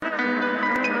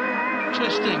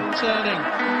twisting, turning.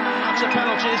 That's a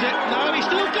penalty, is it? No, he's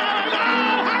still going.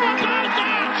 Oh, how about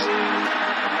that?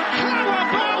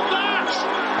 How about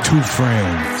that? Two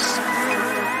friends,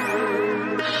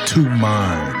 two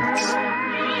minds,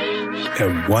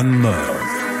 and one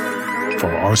love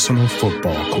for Arsenal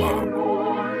Football Club.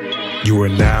 You are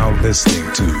now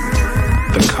listening to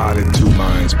the Caught in Two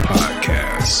Minds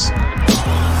podcast.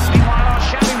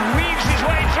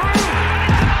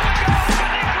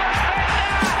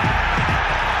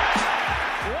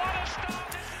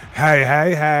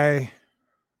 Hey.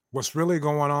 What's really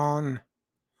going on?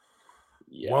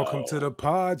 Yo. Welcome to the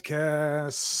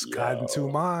podcast, Caught in Two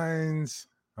Minds.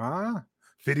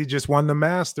 Fitty just won the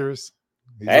Masters.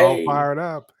 He's all fired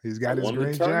up. He's got his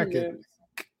green jacket.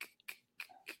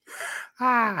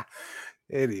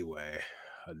 Anyway,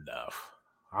 enough.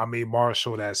 I'm E.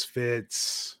 Marshall. That's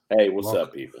Fitz. Hey, what's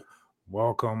up, people?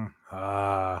 Welcome.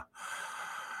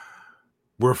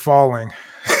 We're falling.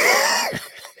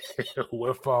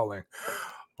 We're falling.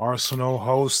 Arsenal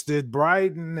hosted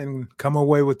Brighton and come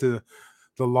away with the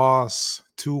loss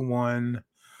 2-1.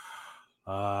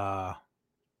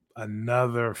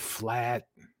 Another flat,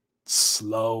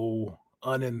 slow,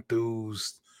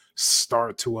 unenthused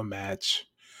start to a match.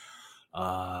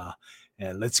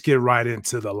 And let's get right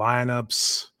into the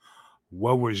lineups.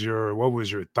 What was your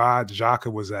thought?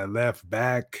 Xhaka was at left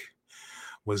back.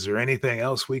 Was there anything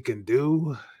else we can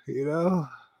do?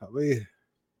 Was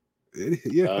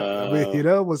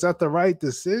that the right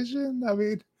decision?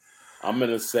 I'm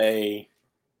gonna say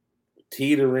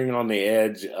teetering on the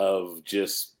edge of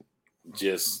just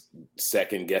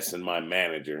second guessing my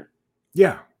manager.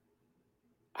 Yeah.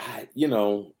 I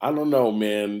don't know,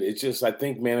 man. It's just I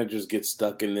think managers get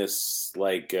stuck in this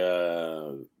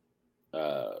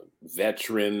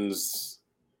veterans,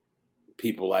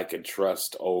 people I can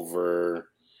trust over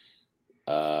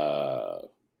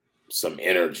some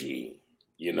energy.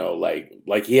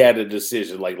 Like he had a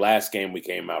decision. Like last game, we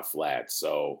came out flat.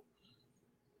 So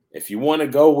if you want to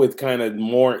go with kind of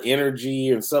more energy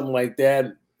and something like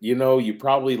that, you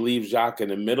probably leave Xhaka in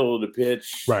the middle of the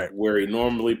pitch, right, where he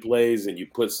normally plays, and you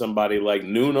put somebody like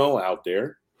Nuno out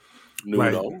there.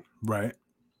 Right.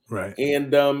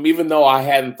 And even though I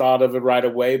hadn't thought of it right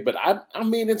away, but I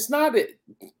mean, it's not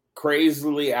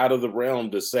crazily out of the realm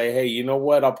to say, hey, you know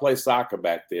what? I'll play Saka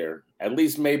back there, at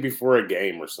least maybe for a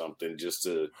game or something, just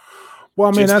to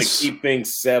keep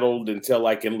things settled until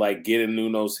I can get in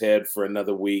Nuno's head for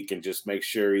another week and just make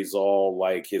sure he's all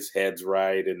his head's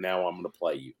right. And now I'm going to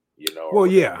play you, Well,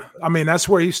 yeah. I mean, that's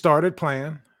where he started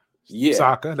playing. Yeah.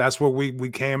 Saka. That's where we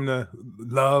came to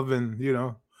love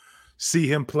and, see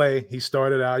him play. He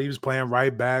started out, he was playing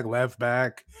right back, left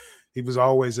back. He was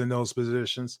always in those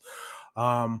positions.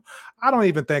 I don't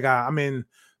even think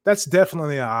that's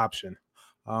definitely an option.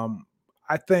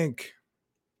 I think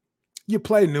you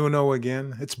play Nuno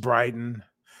again. It's Brighton.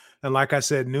 And like I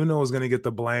said, Nuno is going to get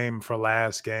the blame for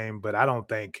last game, but I don't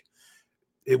think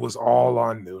it was all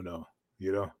on Nuno.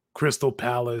 Crystal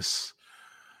Palace,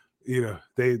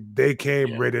 they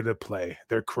came ready to play.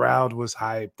 Their crowd was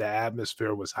hyped. The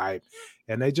atmosphere was hyped.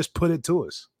 And they just put it to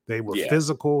us. They were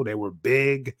physical. They were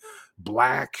big,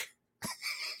 black.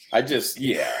 I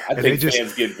think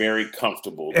fans get very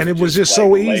comfortable. And it was just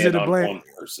so easy to blame one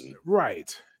person.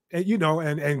 Right. And,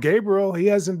 and Gabriel, he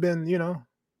hasn't been,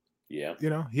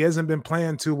 he hasn't been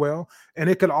playing too well. And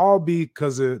it could all be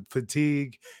because of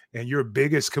fatigue. And your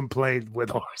biggest complaint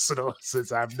with Arsenal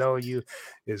since I've known you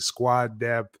is squad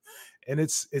depth. And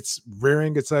it's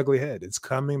rearing its ugly head. It's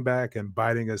coming back and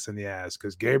biting us in the ass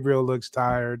because Gabriel looks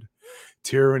tired.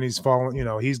 Tierney's falling,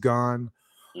 he's gone.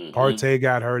 Mm-hmm. Partey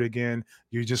got hurt again.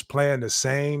 You're just playing the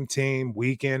same team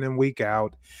week in and week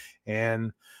out.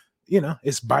 And,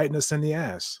 it's biting us in the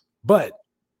ass. But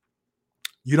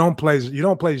you don't play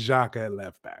Xhaka at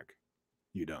left back.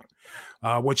 You don't.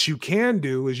 What you can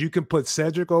do is you can put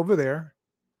Cedric over there,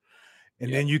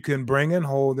 and then you can bring in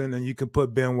Holden, and you can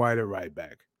put Ben White at right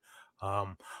back.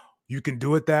 You can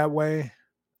do it that way.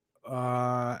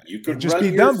 You can just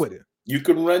be done with it. You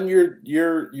can run your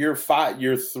three.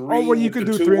 Oh, well, you can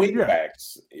do three wing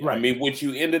backs. Right. I mean, which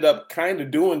you ended up kind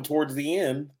of doing towards the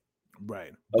end,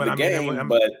 right? Of the game.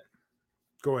 But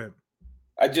go ahead.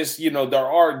 I just,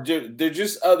 there's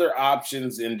just other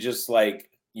options, and just I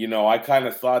kind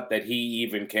of thought that he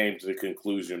even came to the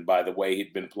conclusion by the way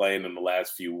he'd been playing in the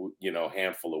last few,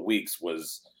 handful of weeks,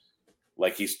 was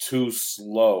he's too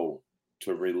slow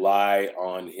to rely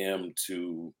on him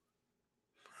to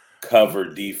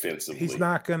cover defensively. He's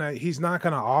not gonna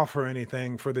offer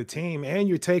anything for the team, and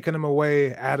you're taking him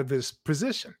away out of his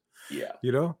position. Yeah.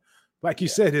 Like you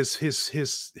said,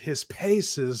 his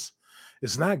pace is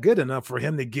It's not good enough for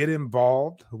him to get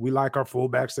involved. We like our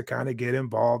fullbacks to kind of get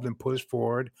involved and push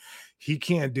forward. He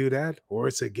can't do that, or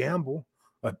it's a gamble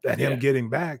at him getting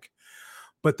back.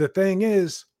 But the thing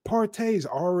is, Partey's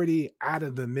already out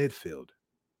of the midfield.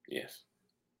 Yes.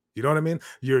 You know what I mean?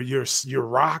 Your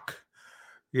rock,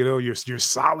 your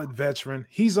solid veteran,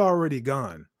 he's already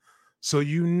gone. So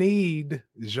you need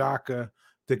Xhaka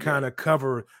to kind of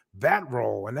cover that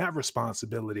role and that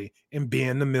responsibility and be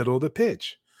in the middle of the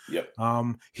pitch. Yep.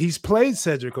 He's played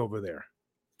Cedric over there.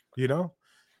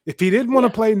 If he didn't want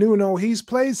to play Nuno, he's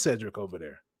played Cedric over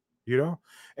there.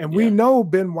 And we know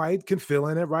Ben White can fill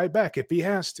in it right back if he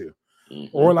has to.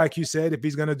 Mm-hmm. Or like you said, if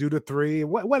he's going to do the 3,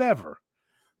 whatever.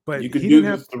 But you could do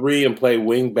the 3 and play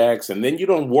wing backs, and then you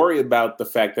don't worry about the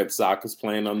fact that Saka's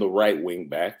playing on the right wing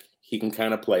back. He can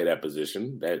kind of play that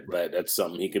position. That's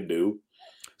something he can do.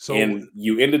 So, and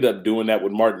you ended up doing that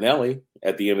with Martinelli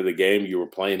at the end of the game. You were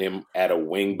playing him at a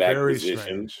wing back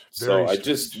position. You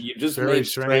just made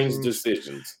strange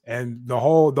decisions. And the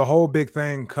whole big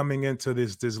thing coming into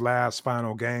this last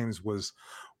final games was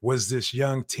this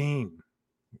young team.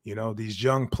 These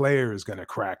young players going to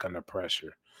crack under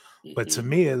pressure. Mm-hmm. But to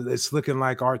me, it's looking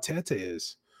like Arteta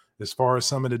is, as far as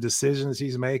some of the decisions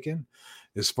he's making,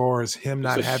 as far as him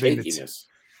not having a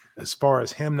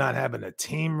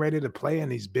team ready to play in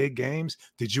these big games.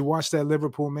 Did you watch that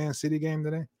Liverpool Man City game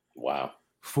today? Wow.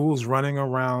 Fools running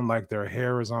around like their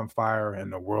hair is on fire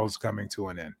and the world's coming to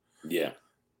an end. Yeah.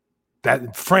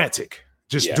 That frantic,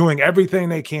 just doing everything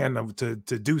they can to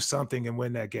do something and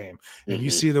win that game. And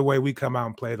you see the way we come out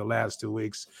and play the last 2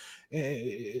 weeks.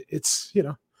 It's,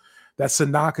 that's a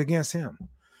knock against him.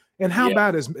 And how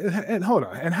bad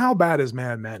is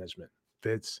man management,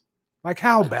 Fitz? Like,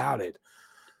 how about it?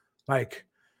 Like,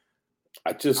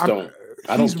 I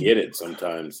don't get it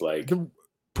sometimes. Like,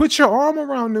 put your arm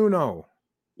around Nuno.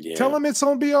 Yeah. Tell him it's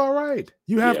gonna be all right.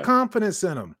 You have confidence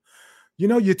in him.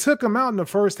 You took him out in the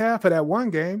first half of that one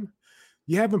game.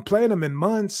 You haven't played him in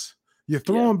months. You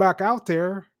throw him back out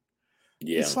there.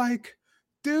 Yeah. It's like,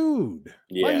 dude.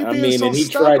 Yeah, and he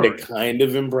tried to kind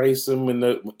of embrace him in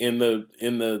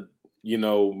the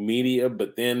media,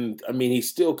 but then he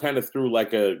still kind of threw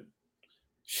like a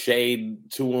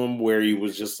shade to him where he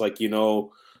was just like,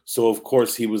 so of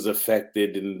course he was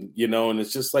affected, and and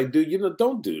it's just like, dude,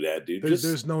 don't do that, dude.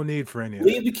 There's no need for any of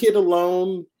leave the kid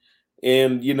alone,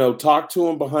 and talk to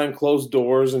him behind closed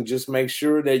doors, and just make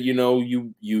sure that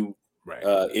you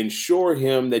ensure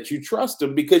him that you trust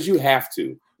him, because you have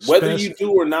to. Whether you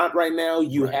do or not right now,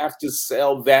 you have to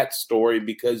sell that story,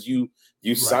 because you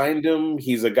signed him.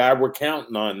 He's a guy we're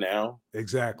counting on now.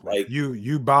 Exactly. Like,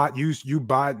 you bought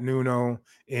Nuno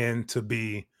in to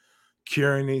be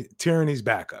Tierney's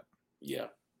backup. Yeah.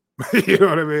 You know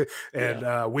what I mean?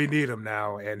 And we need him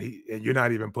now, and you're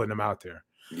not even putting him out there.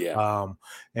 Yeah.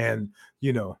 And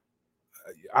the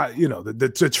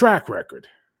track record,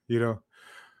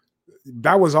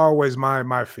 that was always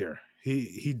my fear.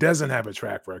 He doesn't have a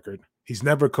track record. He's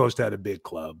never coached at a big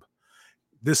club.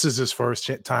 This is his first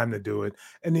time to do it.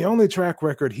 And the only track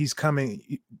record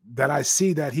that I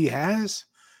see that he has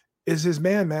is his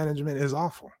man management is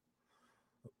awful.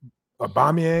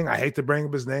 Aubameyang, I hate to bring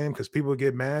up his name because people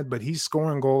get mad, but he's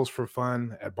scoring goals for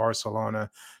fun at Barcelona.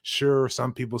 Sure,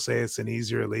 some people say it's an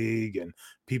easier league and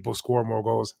people score more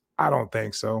goals. I don't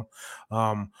think so.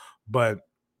 But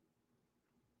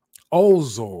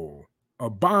Ozil,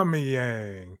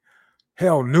 Aubameyang,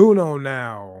 hell, Nuno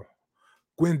now,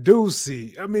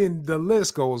 Guendouzi. The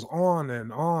list goes on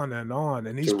and on and on.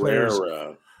 And these players,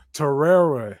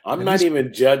 Torreira. I'm not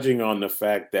even judging on the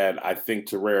fact that I think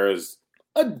Torreira's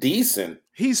a decent.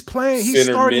 He's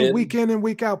starting week in and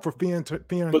week out for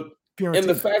Fiorentina. And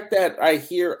the fact that I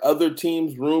hear other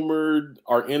teams rumored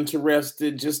are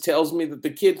interested just tells me that the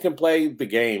kid can play the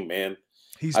game, man.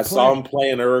 I saw him play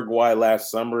in Uruguay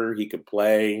last summer. He could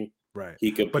play. Right.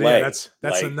 He could play. Yeah,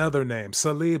 that's another name.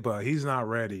 Saliba, he's not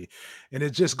ready. And it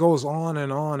just goes on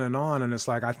and on and on. And it's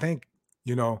like, I think,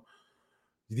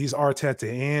 these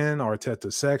Arteta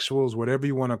sexuals, whatever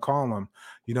you want to call them,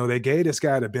 they gave this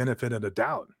guy the benefit of the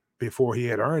doubt before he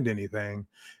had earned anything.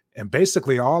 And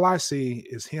basically all I see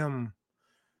is him,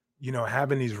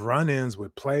 having these run-ins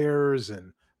with players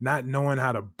and not knowing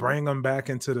how to bring them back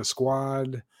into the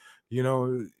squad. He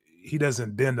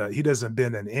doesn't bend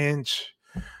an inch.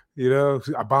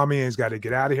 Aubameyang's got to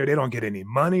get out of here. They don't get any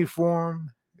money for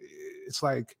him. It's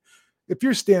like, if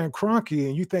you're Stan Kroenke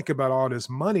and you think about all this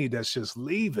money that's just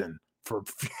leaving for,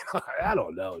 I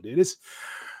don't know, dude. It's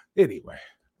anyway.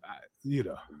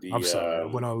 I'm sorry, I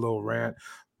went on a little rant,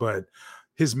 but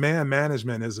his man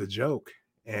management is a joke,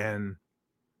 and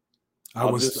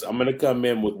I'm going to come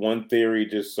in with one theory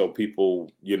just so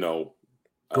people,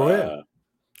 go ahead.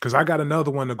 Because I got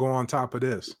another one to go on top of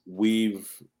this.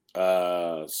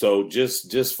 So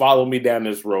just follow me down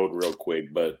this road real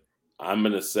quick, but I'm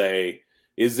going to say,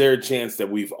 is there a chance that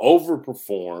we've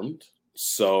overperformed?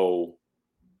 So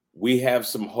we have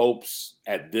some hopes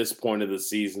at this point of the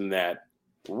season that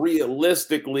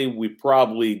realistically we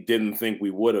probably didn't think we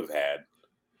would have had.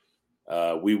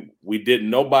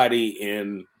 Nobody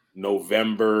in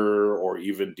November or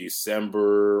even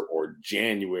December or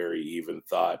January even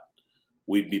thought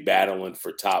we'd be battling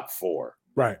for top 4.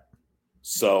 Right.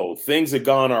 So things have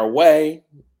gone our way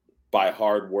by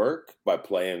hard work, by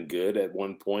playing good at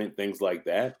one point, things like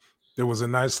that. There was a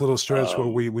nice little stretch where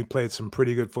we played some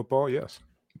pretty good football. Yes.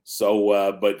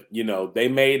 So, but they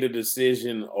made a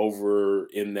decision over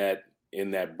in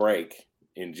that break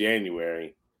in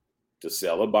January to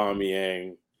sell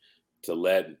Aubameyang, to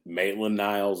let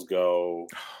Maitland-Niles go,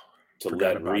 to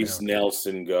let Reese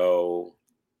Nelson go.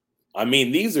 I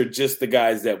mean, these are just the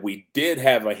guys that we did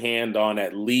have a hand on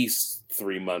at least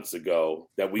 3 months ago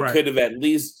that we could have at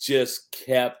least just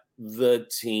kept the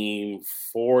team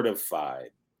fortified.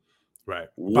 Right.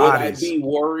 Would I be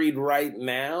worried right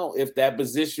now if that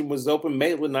position was open?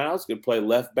 Maitland-Niles could play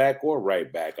left back or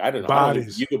right back. I don't know.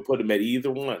 You could put him at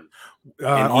either one.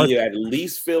 And he would at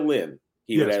least fill in.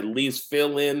 He would at least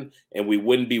fill in, and we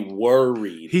wouldn't be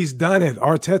worried. He's done it.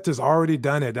 Arteta's already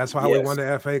done it. That's why we won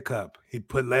the FA Cup. He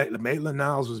put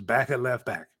Maitland-Niles was back at left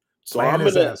back. So I'm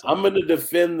gonna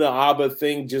defend the Abba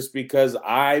thing just because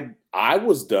I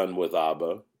was done with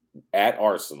Abba at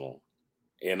Arsenal.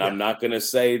 And I'm not going to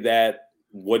say that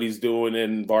what he's doing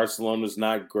in Barcelona is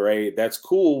not great. That's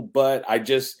cool, but I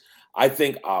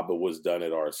think Abba was done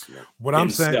at Arsenal. What I'm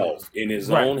saying, in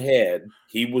his own head,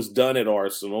 he was done at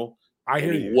Arsenal.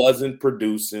 He wasn't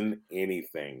producing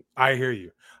anything. I hear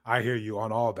you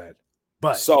on all that.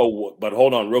 But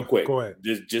hold on real quick. Go ahead.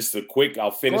 Just a quick, I'll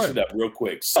finish it up real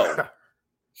quick. So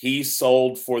he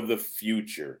sold for the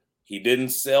future. He didn't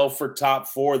sell for top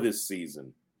 4 this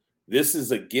season. This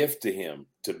is a gift to him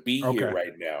to be here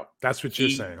right now. That's what you're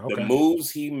saying. Okay. The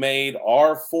moves he made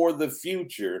are for the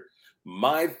future.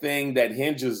 My thing that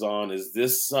hinges on is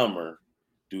this summer,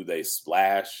 do they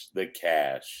splash the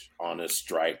cash on a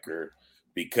striker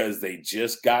because they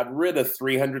just got rid of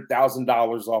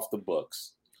 $300,000 off the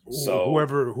books? So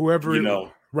whoever,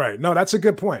 right. No, that's a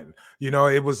good point.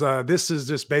 It was this is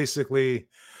just basically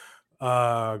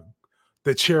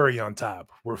the cherry on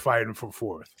top. We're fighting for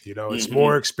 4th. It's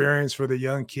more experience for the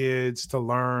young kids to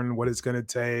learn what it's going to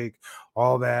take,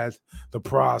 all that, the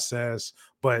process.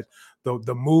 But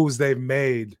the moves they've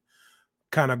made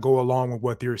kind of go along with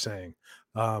what you're saying.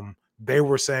 They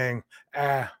were saying,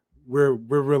 we're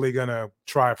really going to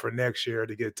try for next year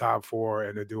to get top 4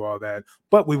 and to do all that.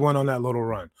 But we went on that little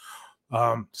run.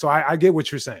 So I get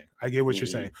what you're saying. You're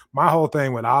saying. My whole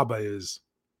thing with Abba is,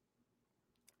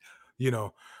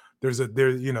 there's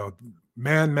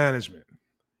man management,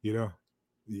 you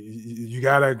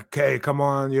gotta, come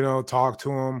on, talk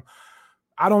to him.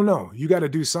 I don't know. You got to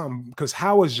do something, because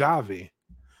how is Xavi,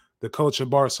 the coach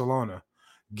of Barcelona,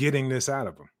 getting this out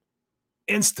of him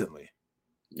instantly?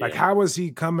 Yeah. Like, how is he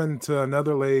coming to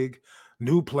another league,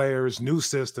 new players, new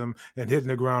system, and hitting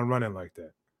the ground running like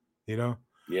that?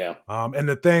 Yeah. And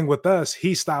the thing with us,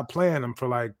 he stopped playing them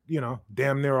for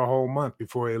damn near a whole month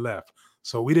before he left.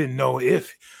 So we didn't know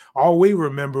if all we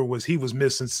remember was he was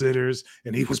missing sitters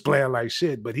and he was playing like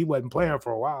shit, but he wasn't playing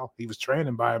for a while. He was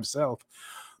training by himself.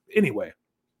 Anyway,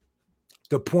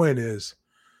 the point is,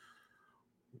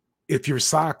 if you're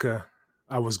Saka,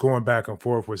 I was going back and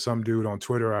forth with some dude on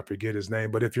Twitter, I forget his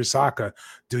name, but if you're Saka,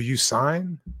 do you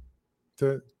sign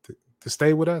to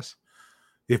stay with us?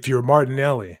 If you're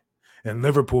Martinelli and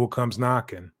Liverpool comes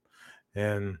knocking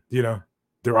and,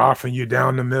 they're offering you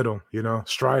down the middle,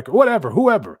 striker,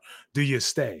 whoever, do you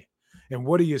stay? And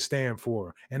what are you staying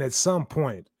for? And at some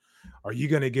point, are you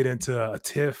going to get into a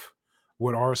tiff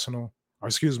with Arsenal,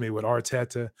 with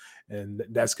Arteta, and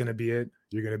that's going to be it?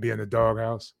 You're going to be in the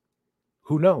doghouse?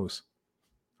 Who knows?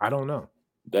 I don't know.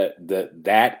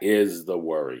 That is the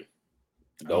worry.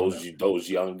 Those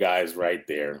young guys right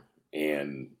there.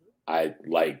 And I,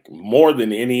 like, more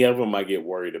than any of them, I get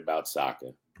worried about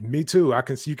Saka. Me too.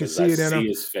 You can see it in him.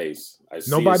 His face.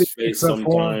 Nobody see his face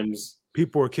sometimes.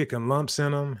 People are kicking lumps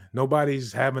in him.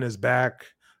 Nobody's having his back.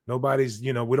 Nobody's,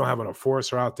 we don't have an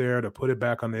enforcer out there to put it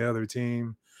back on the other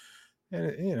team.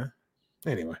 And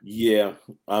anyway. Yeah.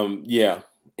 Yeah.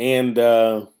 And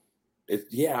I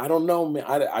don't know, man.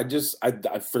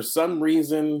 I for some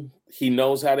reason he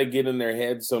knows how to get in their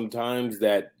head sometimes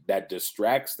that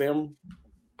distracts them.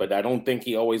 but I don't think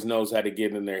he always knows how to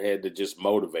get in their head to just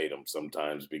motivate them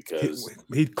sometimes, because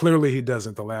he clearly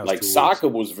doesn't the last like 2 Saka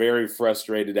weeks. was very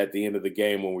frustrated at the end of the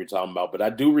game when we were talking about, but I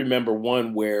do remember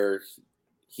one where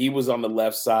he was on the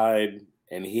left side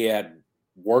and he had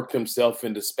worked himself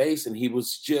into space and he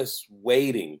was just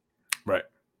waiting. Right.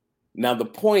 Now, the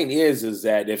point is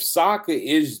that if Saka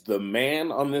is the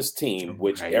man on this team,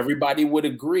 which everybody would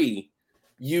agree,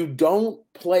 you don't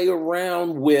play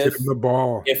around with the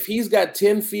ball. If he's got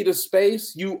 10 feet of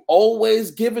space, you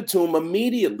always give it to him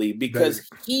immediately, because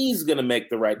he's going to make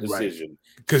the right decision.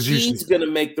 Because he's going to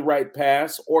make the right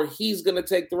pass, or he's going to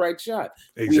take the right shot.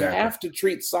 Exactly. We have to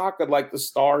treat Saka like the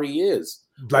star he is.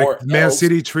 Like Man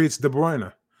City treats De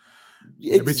Bruyne.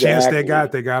 Exactly. Every chance they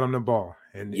got him the ball.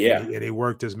 And he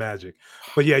worked his magic.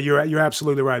 But yeah, you're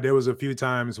absolutely right. There was a few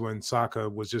times when Saka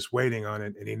was just waiting on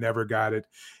it and he never got it.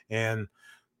 And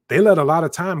they let a lot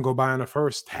of time go by in the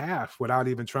first half without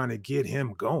even trying to get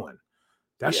him going.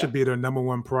 That should be their number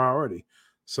one priority.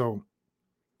 So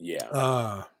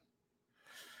I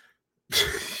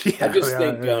just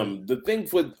think the thing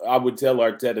I would tell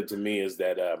Arteta to me is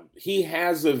that he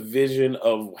has a vision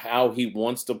of how he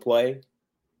wants to play,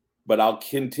 but I'll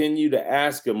continue to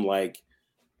ask him, like,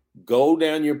 go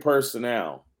down your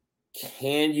personnel.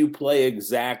 Can you play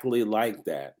exactly like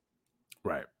that?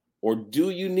 Right. Or do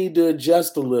you need to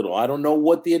adjust a little? I don't know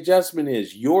what the adjustment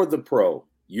is. You're the pro.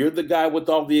 You're the guy with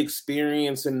all the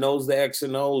experience and knows the X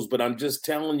and O's, but I'm just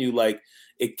telling you, like,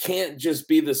 it can't just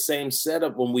be the same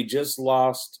setup when we just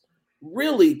lost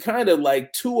really kind of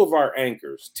like two of our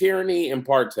anchors, Tierney and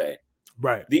Partey.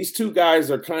 Right. These two guys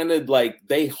are kind of like,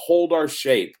 they hold our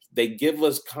shape. They give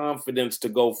us confidence to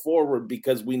go forward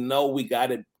because we know we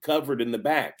got it covered in the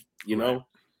back, you know?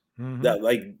 Mm-hmm. That,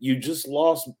 like, you just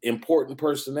lost important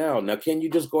personnel. Now, can you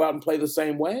just go out and play the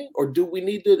same way, or do we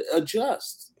need to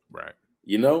adjust? Right.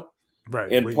 You know?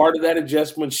 Right. And part of that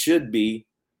adjustment should be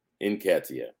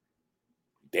Nketiah.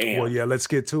 Damn. Well, yeah, let's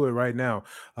get to it right now.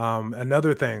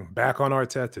 Another thing, back on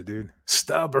Arteta, dude.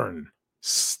 Stubborn.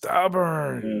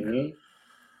 Mm-hmm.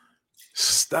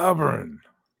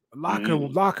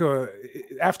 Laka,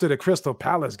 after the Crystal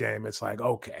Palace game, it's like,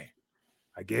 okay,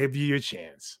 I gave you your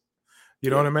chance. You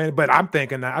know what I mean? But I'm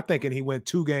thinking he went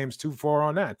 2 games too far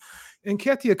on that. And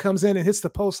Nketiah comes in and hits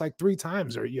the post like 3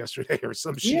 times or yesterday or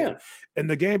some shit. Yeah. In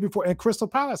the game before, and Crystal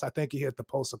Palace, I think he hit the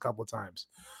post a couple times.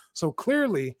 So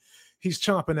clearly he's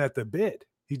chomping at the bit.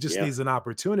 He just needs an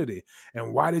opportunity.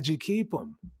 And why did you keep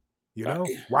him? You know,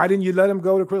 why didn't you let him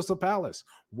go to Crystal Palace?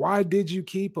 Why did you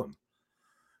keep him?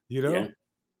 You know,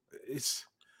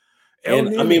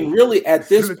 I mean, really at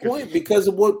this point, because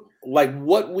of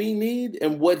what we need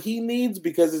and what he needs,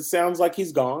 because it sounds like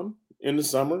he's gone in the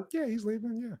summer. Yeah, he's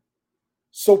leaving. Yeah.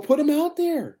 So put him out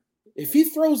there. If he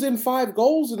throws in 5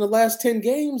 goals in the last 10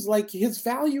 games, like, his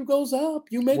value goes up.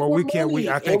 You make more money.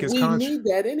 I think his contract. We need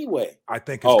that anyway. I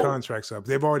think his contract's up.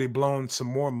 They've already blown some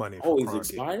more money. He's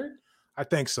expired? I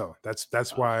think so.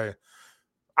 That's why.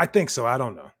 I think so. I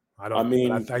don't know. I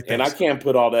mean, I can't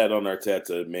put all that on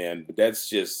Arteta, man. But that's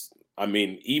just. I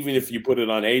mean, even if you put it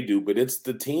on Edu, but it's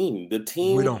the team. The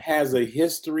team has a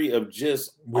history of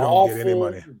just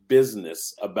awful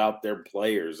business about their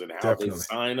players and how they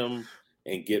sign them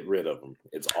and get rid of them.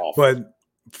 It's awful. But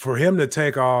for him to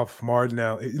take off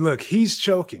Martinelli, look, he's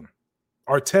choking.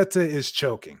 Arteta is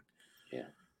choking.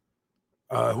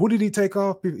 Yeah. Who did he take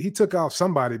off? He took off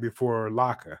somebody before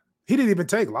Laka. He didn't even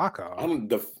take Laka off.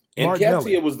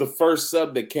 Nketiah was the first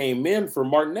sub that came in for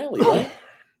Martinelli, right?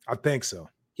 I think so.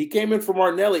 He came in for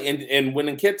Martinelli, and when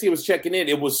Nketiah was checking in,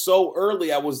 it was so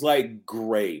early. I was like,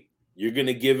 great. You're going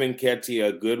to give Nketiah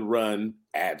a good run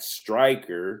at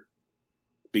striker,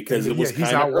 because it was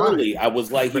kind of early. I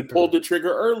was like, he pulled the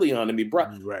trigger early on him. He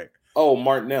brought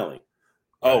Martinelli.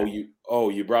 Right.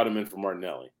 You brought him in for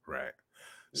Martinelli. Right.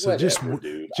 So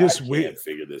Whatever, just I can't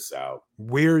figure this out.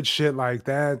 Weird shit like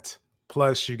that.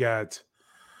 Plus, you got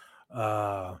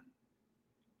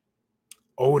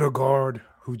Odegaard,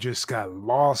 who just got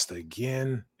lost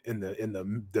again in the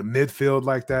midfield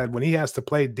like that. When he has to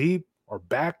play deep or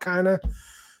back, kind of,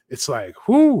 it's like,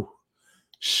 whoo,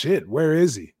 shit, where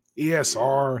is he?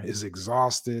 ESR is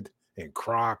exhausted and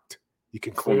crocked. You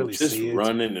can clearly see it. Just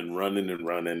running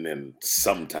and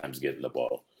sometimes getting the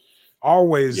ball.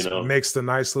 Always makes the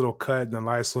nice little cut and the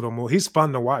nice little move. He's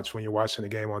fun to watch when you're watching the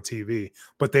game on TV,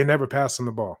 but they never pass him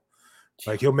the ball.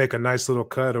 Like, he'll make a nice little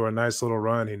cut or a nice little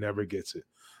run. He never gets it.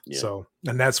 Yeah. So,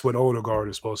 and that's what Odegaard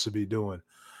is supposed to be doing.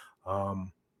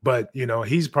 But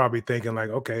he's probably thinking like,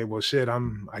 okay, well, shit, I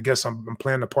guess I'm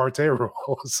playing the Partey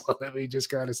role, so let me just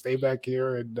kind of stay back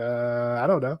here and I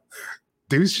don't know,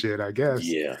 do shit, I guess.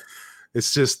 Yeah.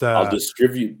 It's just I'll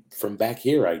distribute from back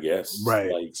here, I guess.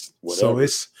 Right. Like so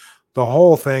it's the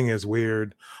whole thing is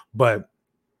weird, but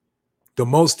the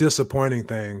most disappointing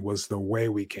thing was the way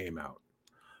we came out.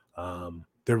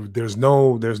 There's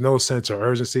no sense of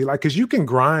urgency, like, because you can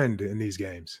grind in these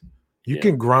games. You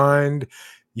can grind,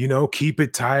 keep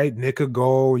it tight, nick a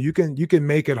goal. You can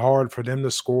make it hard for them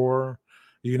to score.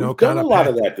 We've done a lot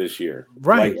of that this year,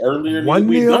 right? Like earlier,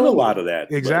 we've done a lot of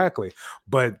that, exactly.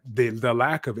 But the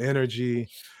lack of energy,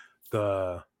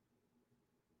 the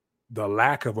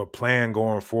lack of a plan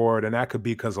going forward, and that could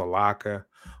be because of Laka,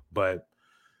 but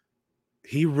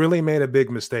he really made a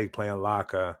big mistake playing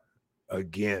Laka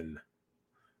again.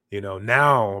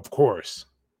 Now, of course,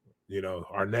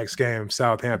 our next game,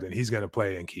 Southampton, he's going to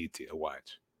play Nketiah.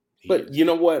 Watch. But you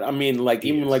know what? I mean, like,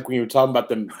 even like when you were talking about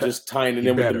them just tying it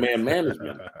in with the man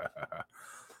management.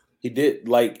 He did,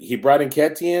 like, he brought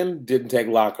Nketiah in, didn't take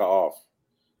Laka off.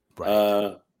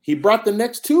 Right. He brought the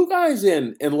next two guys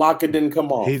in, and Laka didn't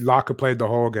come off. Laka played the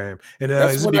whole game. And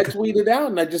that's what I tweeted out,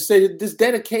 and I just said this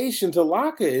dedication to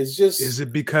Laka is just... Is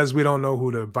it because we don't know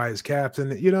who the vice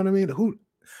captain... You know what I mean?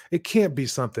 It can't be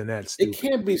something that's stupid. It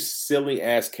can't be silly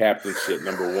ass captain shit,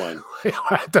 number one.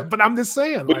 But I'm just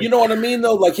saying. But you know what I mean,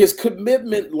 though? Like, his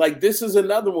commitment, like, this is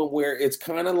another one where it's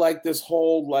kind of like this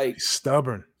whole, like... He's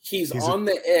stubborn. He's on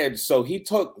the edge. So he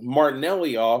took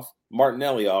Martinelli off,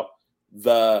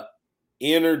 the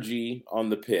energy on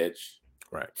the pitch,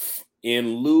 right,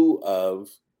 in lieu of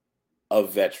a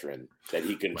veteran that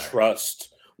he can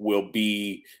trust will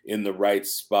be in the right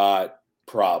spot,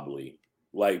 probably.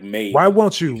 Like, maybe. Why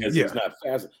won't you? Because he's not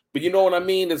fast. But you know what I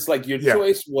mean? It's like your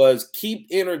choice was keep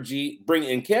energy, bring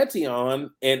Nketiah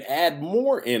on, and add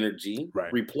more energy,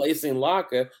 replacing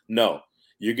Laka. No,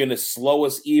 you're going to slow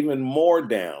us even more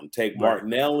down. Take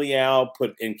Martinelli out,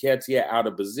 put Nketiah out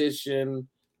of position.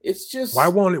 It's just... Why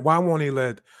won't he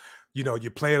let,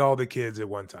 you played all the kids at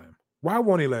one time. Why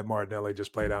won't he let Martinelli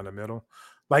just play down the middle?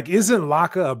 Like, isn't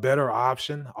Laka a better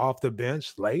option off the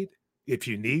bench late? If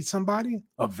you need somebody,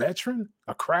 a veteran,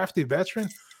 a crafty veteran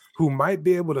who might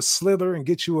be able to slither and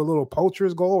get you a little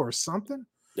poacher's goal or something.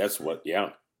 That's what,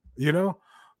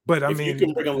 But if you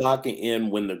can bring a Laka in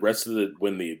when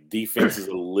the defense is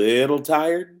a little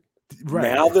tired,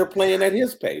 now they're playing at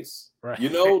his pace. Right.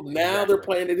 Now they're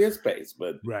playing at his pace.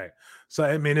 But so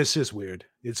I mean, it's just weird.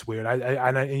 It's weird.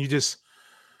 And you just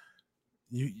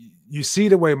you see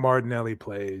the way Martinelli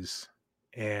plays,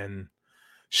 and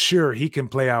sure, he can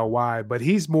play out wide, but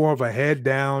he's more of a head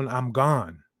down, I'm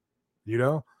gone,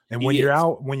 and when you're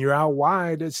out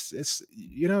wide, it's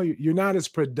you're not as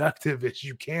productive as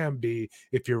you can be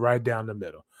if you're right down the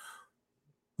middle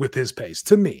with his pace,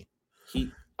 to me.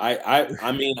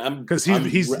 I mean, I'm because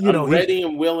he's ready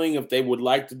and willing if they would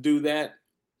like to do that,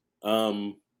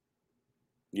 or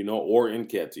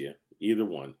Nketiah. Either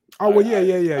one. Oh, well,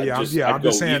 yeah. I'm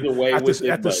just saying,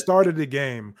 at the start of the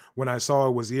game, when I saw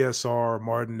it was ESR,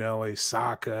 Martinelli,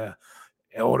 Saka,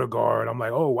 Odegaard, I'm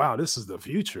like, oh, wow, this is the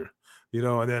future.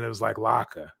 And then it was like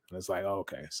Laka. And it's like,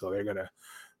 okay, so they're going to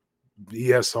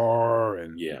ESR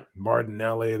and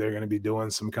Martinelli, they're going to be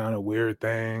doing some kind of weird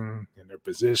thing in their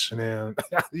positioning.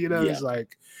 It's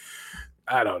like,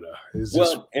 I don't know.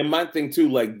 And my thing too,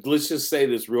 like, let's just say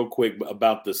this real quick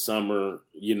about the summer.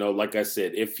 Like I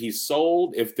said, if he's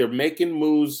sold, if they're making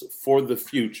moves for the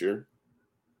future,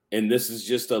 and this is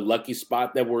just a lucky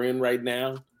spot that we're in right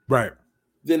now, right?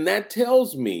 Then that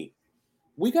tells me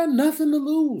we got nothing to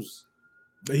lose.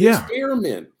 Yeah,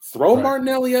 experiment. Throw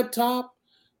Martinelli up top.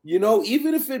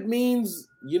 Even if it means,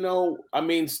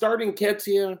 starting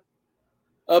Nketiah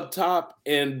up top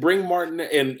and bring Martin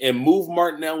and move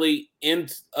Martinelli in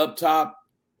up top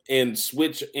and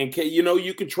switch, and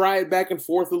you could try it back and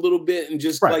forth a little bit and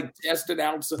just like test it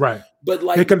out. But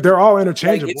like they're all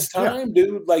interchangeable. Like, it's time,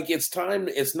 dude. Like, it's time.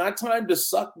 It's not time to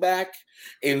suck back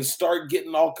and start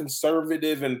getting all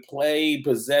conservative and play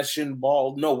possession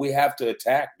ball. No, we have to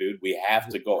attack, dude. We have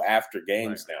to go after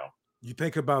games now. You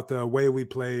think about the way we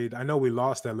played. I know we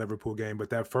lost that Liverpool game, but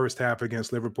that first half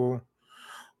against Liverpool,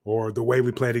 or the way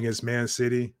we played against Man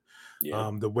City,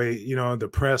 the way, the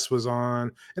press was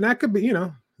on, and that could be,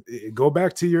 go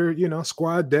back to your,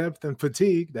 squad depth and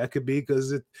fatigue. That could be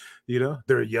because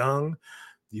they're young,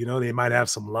 they might have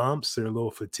some lumps, they're a little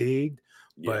fatigued,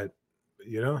 but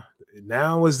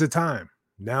now is the time.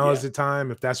 Now is the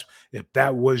time if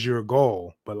that was your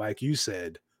goal. But like you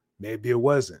said, maybe it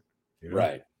wasn't.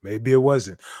 Right. Maybe it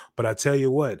wasn't. But I tell you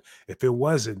what, if it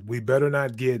wasn't, we better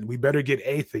get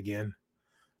eighth again.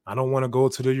 I don't want to go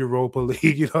to the Europa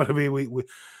League. You know what I mean?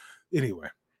 Anyway,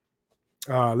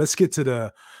 let's get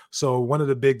to so one of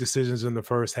the big decisions in the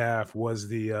first half was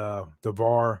the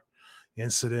VAR.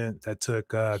 incident that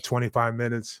took 25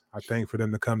 minutes, I think, for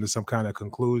them to come to some kind of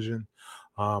conclusion.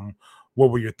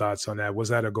 What were your thoughts on that? Was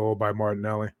that a goal by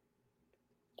Martinelli?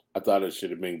 I thought it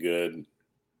should have been good.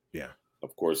 Yeah.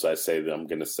 Of course, I say that I'm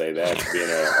going to say that being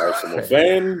an Arsenal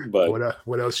fan, but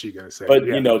what else are you going to say? But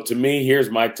to me, here's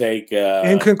my take.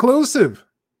 Inconclusive.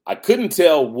 I couldn't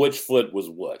tell which foot was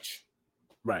which.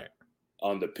 Right.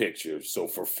 On the picture. So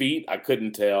for feet, I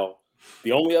couldn't tell.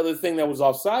 The only other thing that was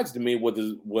offsides to me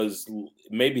was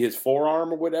maybe his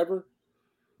forearm or whatever.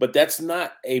 But that's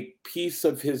not a piece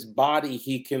of his body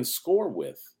he can score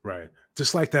with. Right.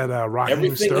 Just like that Raheem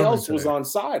Everything Sterling else today was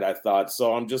onside, I thought.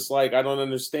 So I'm just like, I don't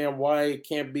understand why it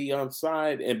can't be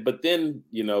onside. But then,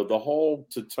 the whole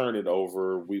to turn it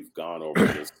over, we've gone over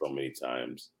this so many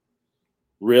times.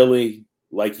 Really?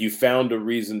 Like you found a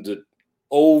reason to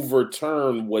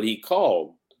overturn what he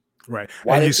called. Right.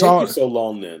 Why did it take you so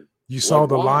long then? You saw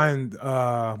the line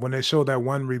when they showed that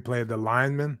one replay, the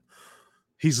lineman.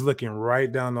 He's looking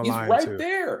right down the line. He's right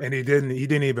there. And he didn't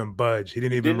even budge. He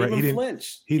didn't even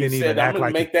flinch. He didn't even act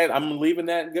like I'm leaving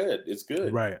that good. It's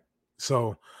good. Right.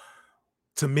 So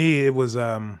to me, it was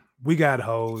we got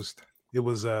hosed. It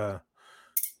was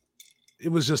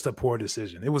just a poor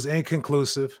decision. It was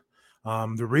inconclusive.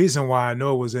 The reason why I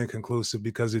know it was inconclusive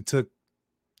because it took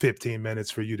 15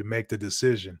 minutes for you to make the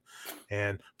decision,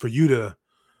 and for you to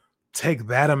take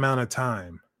that amount of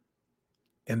time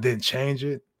and then change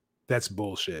it, that's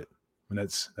bullshit. And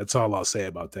that's all I'll say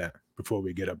about that before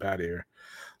we get up out of here.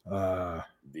 That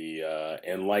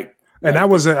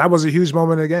was a huge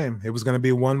moment in the game. It was going to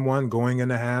be 1-1 going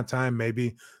into halftime.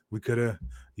 Maybe we could have,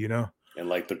 And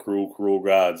like the cruel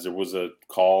gods, there was a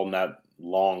call not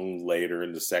long later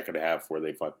in the second half where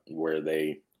they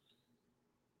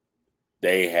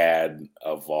had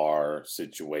a VAR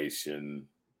situation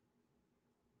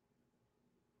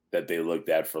that they looked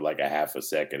at for like a half a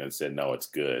second and said, no, it's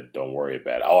good. Don't worry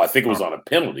about it. Oh, I think it was on a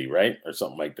penalty, right? Or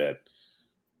something like that.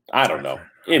 I don't know.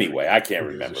 Anyway, I can't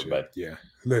remember, but yeah,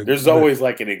 there's always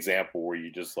like an example where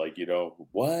you just like,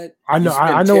 what? I know.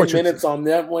 I know 10 what minutes on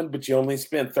that one, but you only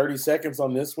spent 30 seconds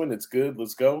on this one. It's good.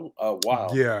 Let's go. Wow.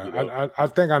 Yeah. I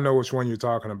think I know which one you're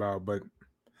talking about, but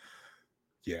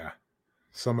yeah,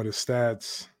 some of the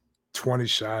stats, 20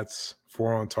 shots,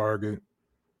 4 on target,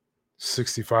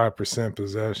 65%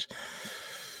 possession.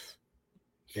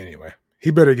 Anyway,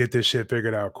 he better get this shit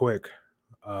figured out quick.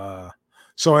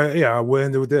 So we'll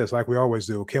end it with this, like we always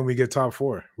do. Can we get top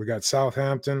 4? We got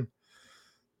Southampton.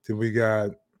 Then we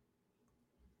got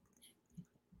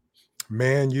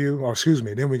Man U. Oh, excuse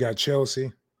me. Then we got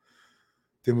Chelsea.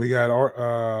 Then we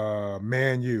got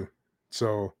Man U.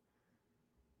 So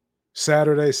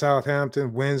Saturday,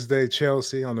 Southampton. Wednesday,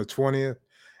 Chelsea on the 20th.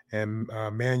 And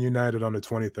Man United on the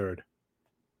 23rd.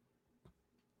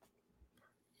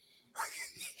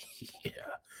 Yeah.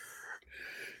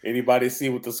 Anybody see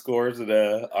what the scores of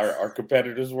our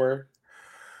competitors were?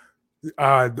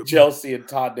 Chelsea and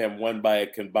Tottenham won by a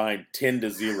combined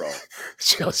 10-0.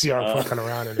 Chelsea aren't fucking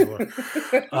around anymore.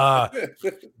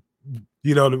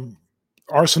 The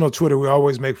Arsenal Twitter, we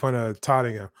always make fun of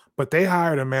Tottenham, but they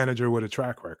hired a manager with a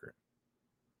track record.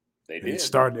 They did. It's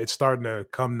starting to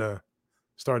come to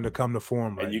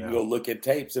form right now. And you can go look at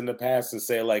tapes in the past and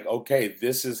say, like, okay,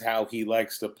 this is how he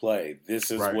likes to play.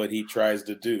 This is what he tries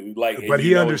to do. But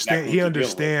he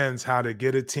understands how to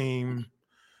get a team,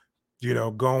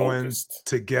 going focused,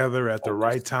 together at the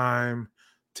right time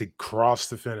to cross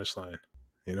the finish line.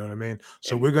 You know what I mean?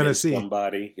 So we're going to see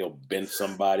he'll bench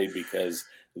somebody because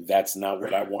that's not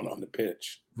what I want on the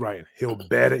pitch. Right. He'll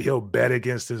bet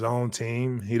against his own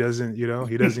team. He doesn't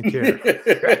care.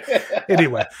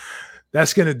 Anyway,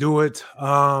 that's going to do it.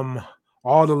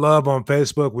 All the love on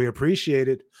Facebook. We appreciate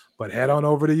it. But head on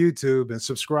over to YouTube and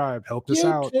subscribe. Help us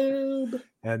out.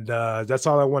 And that's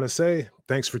all I want to say.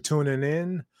 Thanks for tuning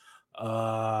in.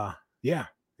 I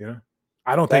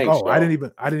don't think. I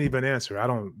didn't even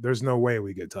answer. There's no way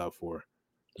we get top 4.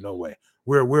 No way.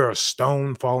 We're a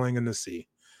stone falling in the sea.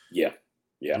 Yeah.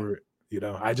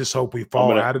 I just hope we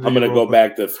fall out of the. I'm going to go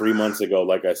back to 3 months ago.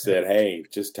 Like I said, hey,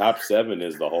 just top 7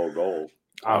 is the whole goal.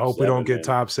 I hope we don't get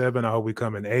top 7. I hope we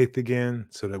come in 8th again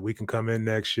so that we can come in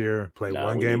next year, play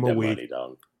one game a week.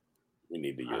 We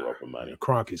need the Europa money.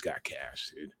 Kroenke's got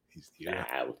cash, dude. He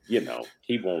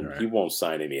won't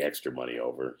sign any extra money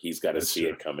over. He's got to see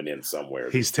it coming in somewhere.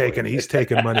 He's taking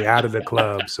money out of the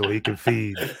club so he can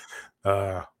feed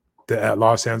the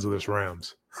Los Angeles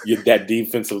Rams. That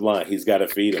defensive line, he's got to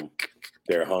feed them.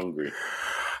 They're hungry.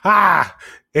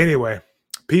 Anyway,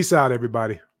 peace out,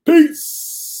 everybody.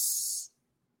 Peace.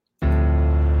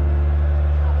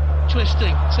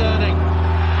 Twisting, turning.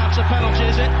 That's a penalty,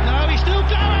 is it? No, he's still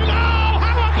going. Oh,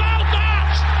 how about that?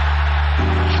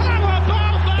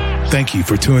 Thank you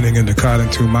for tuning into Caught in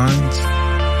Two Minds.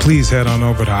 Please head on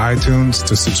over to iTunes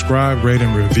to subscribe, rate,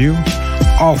 and review.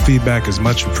 All feedback is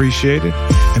much appreciated.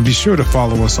 And be sure to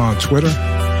follow us on Twitter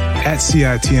at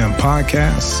CITM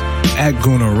Podcasts, at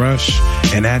Guna Rush,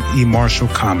 and at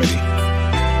eMarshall Comedy.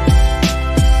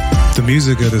 The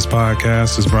music of this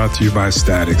podcast is brought to you by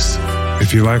Statix.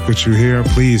 If you like what you hear,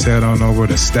 please head on over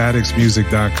to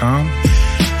statixmusic.com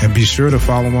and be sure to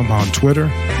follow them on Twitter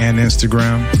and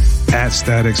Instagram at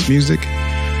Statix Music.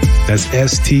 That's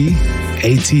STATX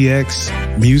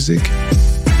Music.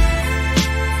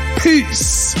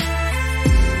 Peace.